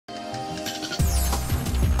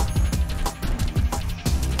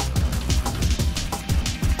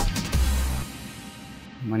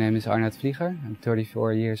is Arnoud. I'm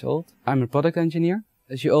 34 years old. I'm a product engineer.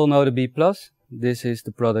 As you all know the Bee+, this is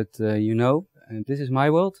the product you know, and this is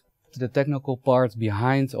my world. The technical part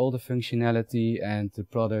behind all the functionality and the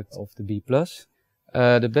product of the Bee+.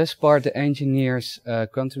 The best part the engineers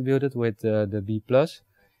contributed with the Bee+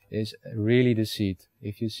 is really the seat.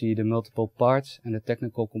 If you see the multiple parts and the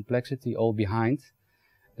technical complexity all behind,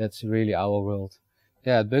 that's really our world.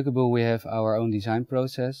 Yeah, at Bugaboo we have our own design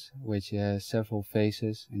process, which has several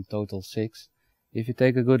phases, in total 6. If you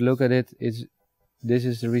take a good look at it, this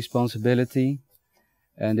is the responsibility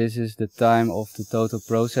and this is the time of the total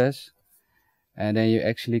process. And then you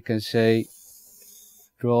actually can say,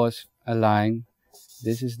 draw a line,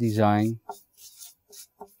 this is design,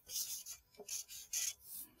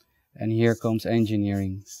 and here comes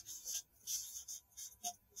engineering.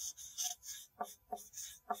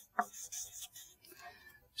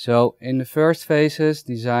 So in the first phases,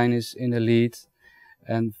 design is in the lead,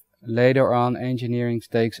 and later on engineering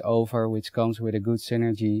takes over, which comes with a good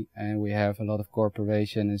synergy, and we have a lot of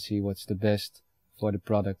cooperation and see what's the best for the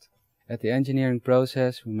product. At the engineering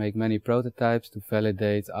process, we make many prototypes to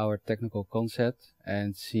validate our technical concept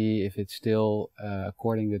and see if it's still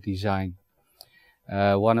according to design.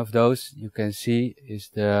 One of those you can see is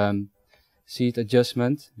the seat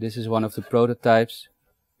adjustment. This is one of the prototypes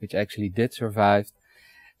which actually did survive.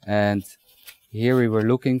 And here we were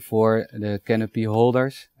looking for the canopy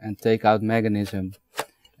holders and take out mechanism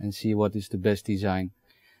and see what is the best design.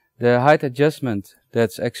 The height adjustment,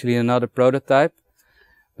 that's actually another prototype,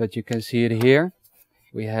 but you can see it here.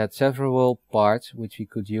 We had several parts which we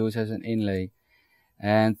could use as an inlay,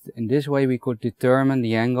 and in this way we could determine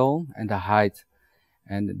the angle and the height,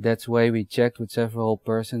 and that's why we checked with several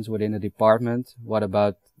persons within the department what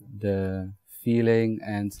about the feeling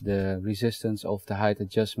and the resistance of the height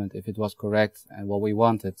adjustment, if it was correct and what we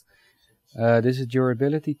wanted. This is a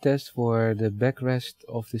durability test for the backrest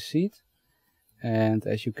of the seat, and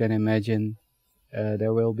as you can imagine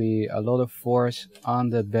there will be a lot of force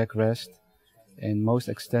on the backrest in most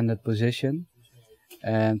extended position,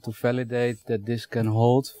 and to validate that this can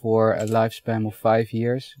hold for a lifespan of 5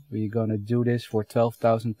 years, we're gonna do this for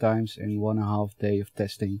 12,000 times in 1.5 days of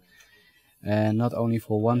testing. And not only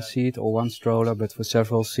for one seat or one stroller, but for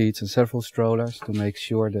several seats and several strollers to make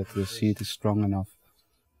sure that the seat is strong enough.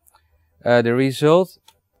 The result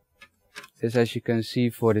is, as you can see,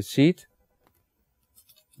 for the seat.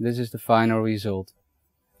 This is the final result.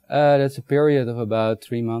 That's a period of about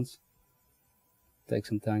 3 months. Takes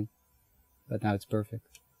some time, but now it's perfect.